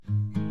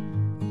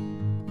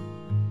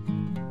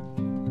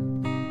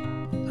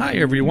Hi,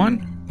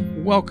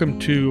 everyone. Welcome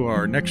to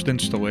our next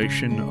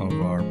installation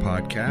of our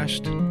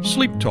podcast,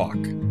 Sleep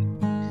Talk.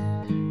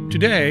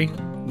 Today,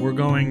 we're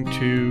going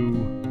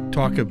to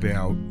talk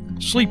about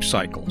sleep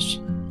cycles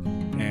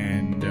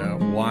and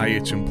why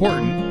it's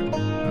important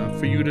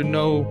for you to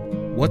know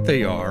what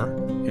they are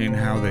and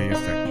how they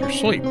affect your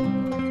sleep.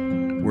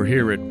 We're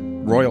here at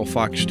Royal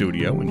Fox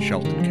Studio in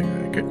Shelton,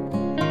 Connecticut.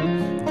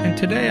 And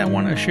today I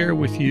want to share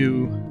with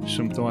you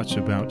some thoughts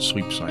about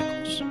sleep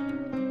cycles.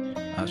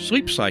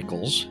 Sleep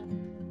cycles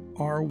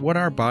are what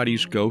our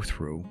bodies go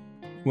through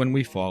when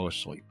we fall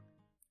asleep.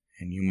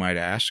 And you might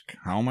ask,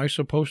 how am I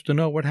supposed to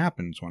know what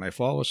happens when I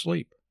fall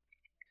asleep?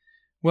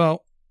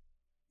 Well,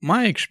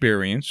 my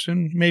experience,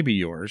 and maybe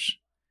yours,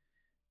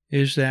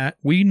 is that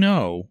we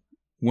know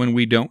when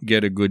we don't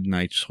get a good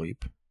night's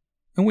sleep,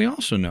 and we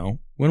also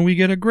know when we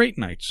get a great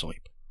night's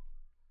sleep.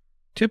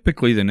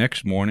 Typically, the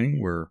next morning,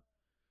 we're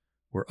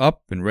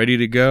up and ready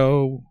to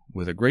go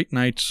with a great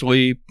night's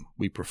sleep.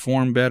 We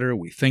perform better.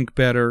 We think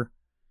better.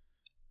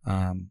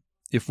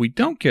 If we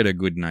don't get a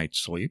good night's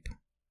sleep,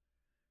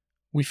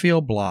 we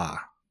feel blah.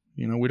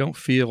 We don't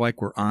feel like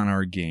we're on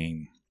our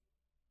game.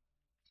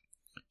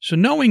 So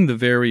knowing the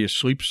various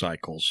sleep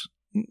cycles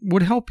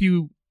would help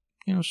you,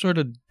 sort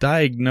of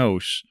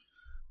diagnose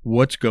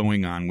what's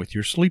going on with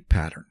your sleep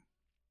pattern.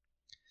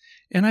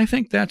 And I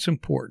think that's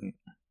important.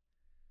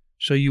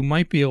 So you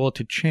might be able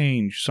to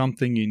change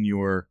something in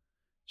your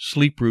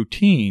sleep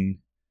routine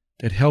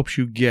that helps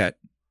you get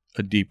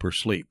a deeper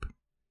sleep.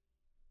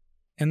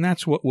 And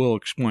that's what we'll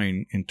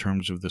explain in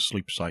terms of the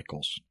sleep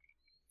cycles.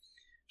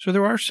 So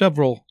there are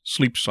several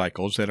sleep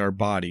cycles that our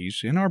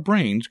bodies and our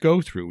brains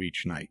go through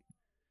each night.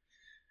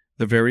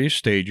 The various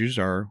stages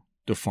are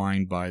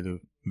defined by the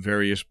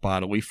various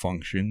bodily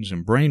functions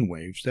and brain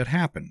waves that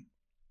happen.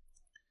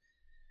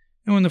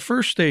 Now, in the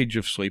first stage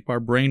of sleep, our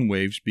brain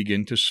waves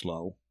begin to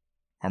slow,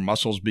 our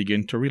muscles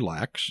begin to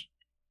relax,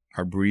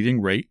 our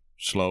breathing rate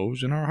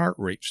slows, and our heart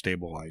rate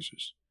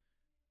stabilizes.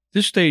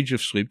 This stage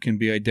of sleep can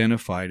be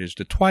identified as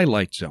the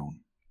twilight zone.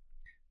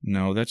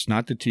 No, that's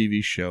not the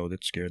TV show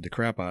that scared the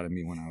crap out of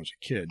me when I was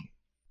a kid.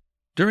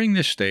 During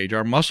this stage,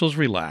 our muscles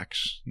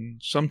relax,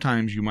 and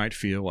sometimes you might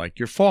feel like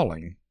you're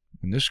falling,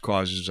 and this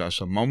causes us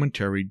a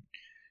momentary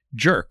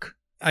jerk.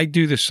 I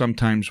do this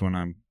sometimes when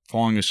I'm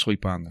falling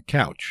asleep on the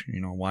couch,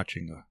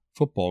 watching a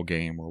football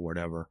game or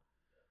whatever.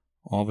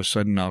 All of a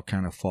sudden, I'll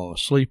kind of fall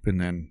asleep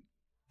and then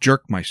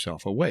jerk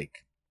myself awake.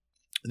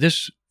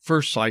 This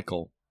first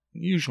cycle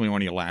usually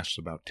only lasts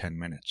about 10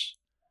 minutes.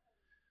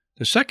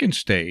 The second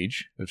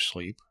stage of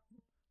sleep,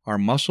 our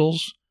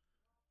muscles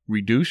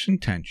reduce in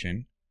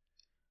tension,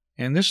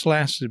 and this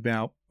lasts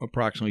about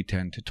approximately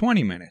 10 to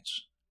 20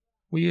 minutes.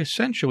 We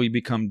essentially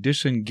become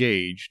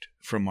disengaged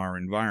from our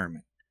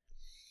environment.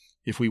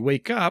 If we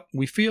wake up,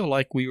 we feel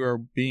like we are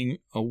being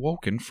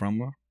awoken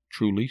from a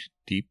truly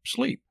deep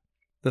sleep.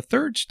 The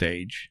third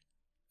stage,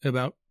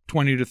 about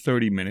 20 to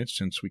 30 minutes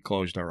since we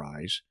closed our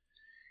eyes,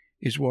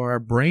 is where our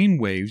brain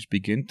waves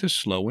begin to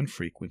slow in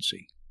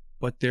frequency,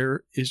 but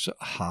there is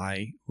a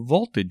high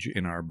voltage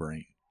in our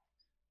brain.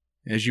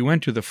 As you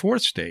enter the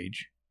fourth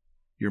stage,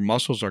 your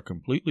muscles are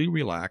completely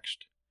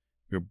relaxed,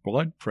 your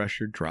blood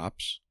pressure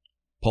drops,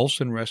 pulse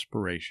and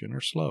respiration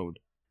are slowed.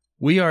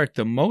 We are at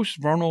the most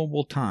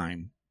vulnerable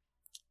time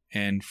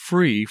and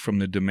free from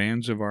the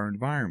demands of our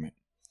environment.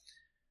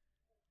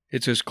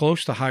 It's as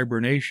close to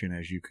hibernation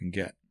as you can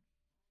get.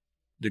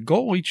 The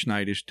goal each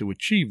night is to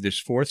achieve this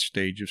fourth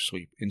stage of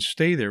sleep and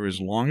stay there as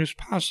long as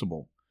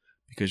possible,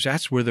 because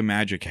that's where the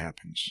magic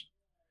happens.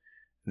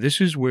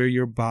 This is where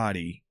your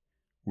body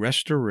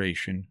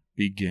restoration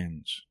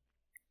begins.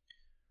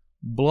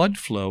 Blood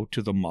flow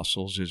to the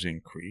muscles is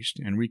increased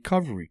and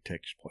recovery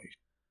takes place.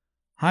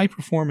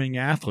 High-performing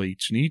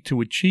athletes need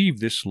to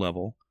achieve this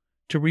level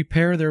to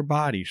repair their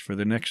bodies for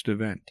the next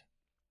event.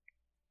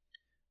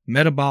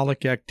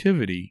 Metabolic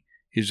activity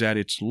is at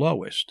its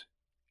lowest,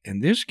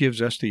 and this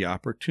gives us the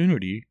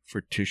opportunity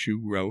for tissue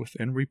growth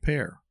and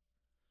repair.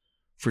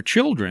 For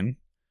children,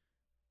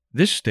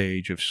 this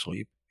stage of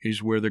sleep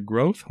is where the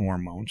growth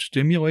hormone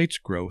stimulates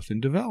growth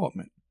and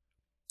development.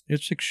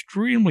 It's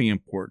extremely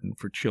important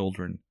for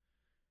children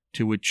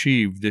to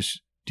achieve this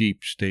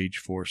deep stage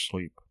 4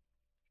 sleep.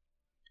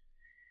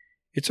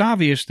 It's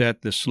obvious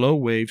that the slow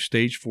wave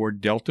stage 4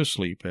 delta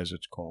sleep, as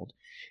it's called,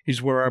 is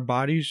where our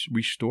bodies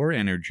restore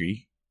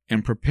energy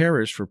and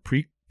prepare us for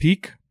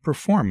peak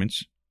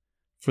performance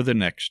for the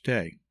next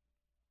day.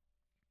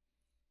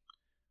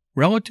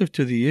 Relative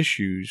to the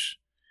issues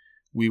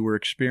we were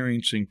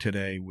experiencing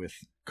today with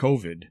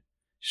COVID,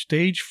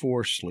 stage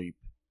 4 sleep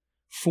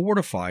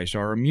fortifies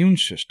our immune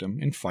system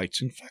and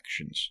fights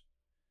infections.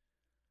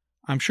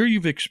 I'm sure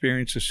you've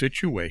experienced a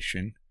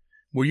situation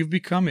where you've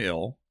become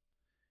ill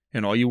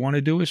and all you want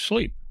to do is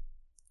sleep.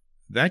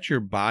 That's your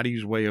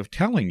body's way of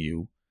telling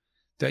you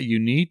that you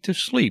need to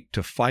sleep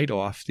to fight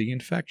off the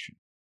infection.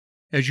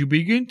 As you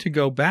begin to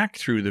go back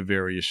through the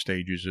various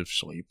stages of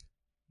sleep,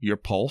 your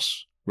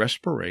pulse,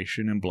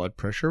 respiration, and blood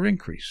pressure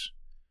increase.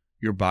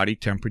 Your body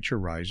temperature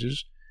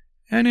rises,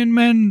 and in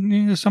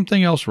men,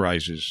 something else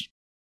rises.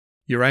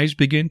 Your eyes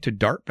begin to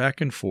dart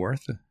back and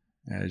forth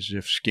as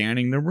if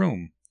scanning the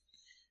room,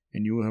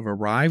 and you have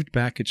arrived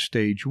back at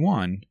stage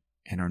 1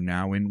 and are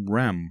now in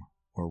REM,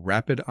 or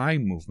rapid eye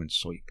movement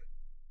sleep.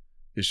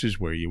 This is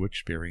where you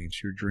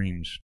experience your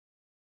dreams.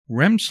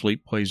 REM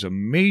sleep plays a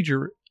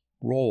major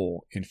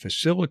role in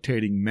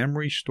facilitating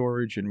memory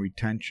storage and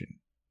retention,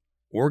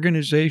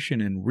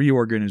 organization and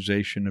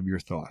reorganization of your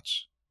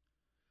thoughts.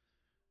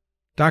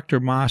 Dr.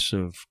 Moss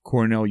of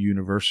Cornell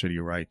University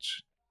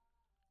writes,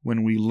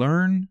 "When we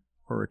learn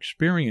or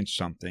experience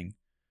something,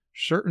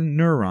 certain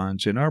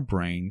neurons in our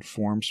brain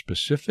form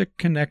specific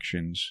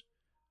connections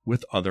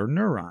with other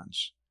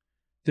neurons.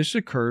 This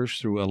occurs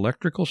through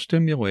electrical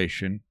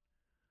stimulation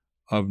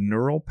of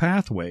neural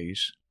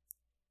pathways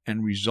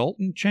and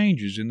resultant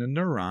changes in the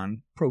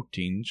neuron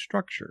protein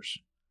structures.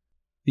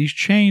 These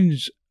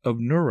chains of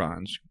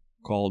neurons,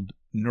 called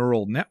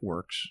neural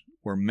networks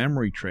or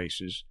memory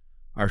traces,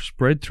 are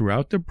spread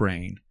throughout the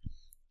brain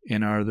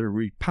and are the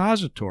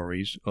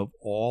repositories of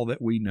all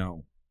that we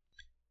know.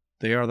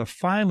 They are the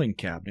filing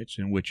cabinets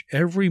in which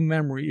every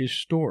memory is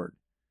stored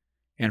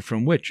and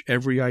from which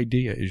every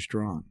idea is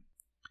drawn."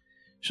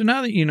 So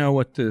now that you know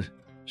what the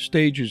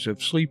stages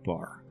of sleep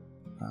are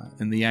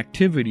and the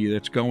activity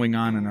that's going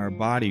on in our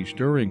bodies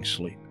during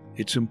sleep,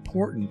 it's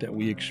important that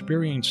we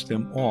experience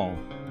them all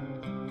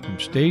from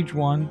stage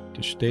 1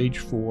 to stage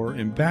 4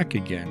 and back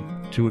again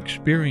to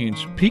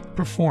experience peak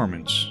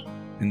performance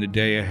in the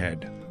day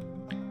ahead.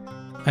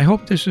 I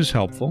hope this is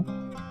helpful.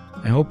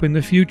 I hope in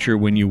the future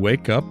when you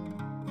wake up,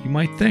 you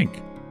might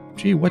think,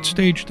 gee, what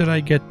stage did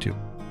I get to?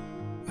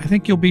 I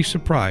think you'll be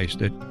surprised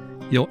that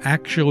you'll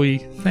actually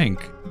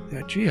think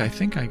that, gee, I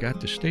think I got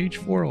to stage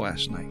 4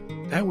 last night.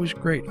 That was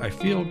great. I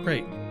feel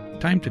great.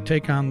 Time to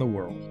take on the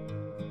world.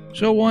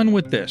 So on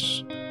with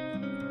this.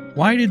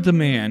 Why did the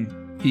man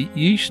eat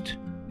yeast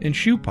and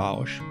shoe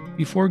polish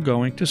before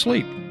going to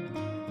sleep?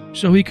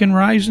 So he can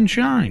rise and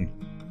shine.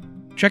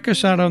 Check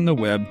us out on the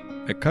web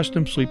at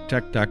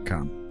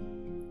customsleeptech.com.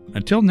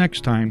 Until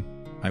next time,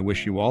 I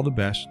wish you all the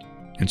best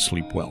and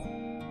sleep well.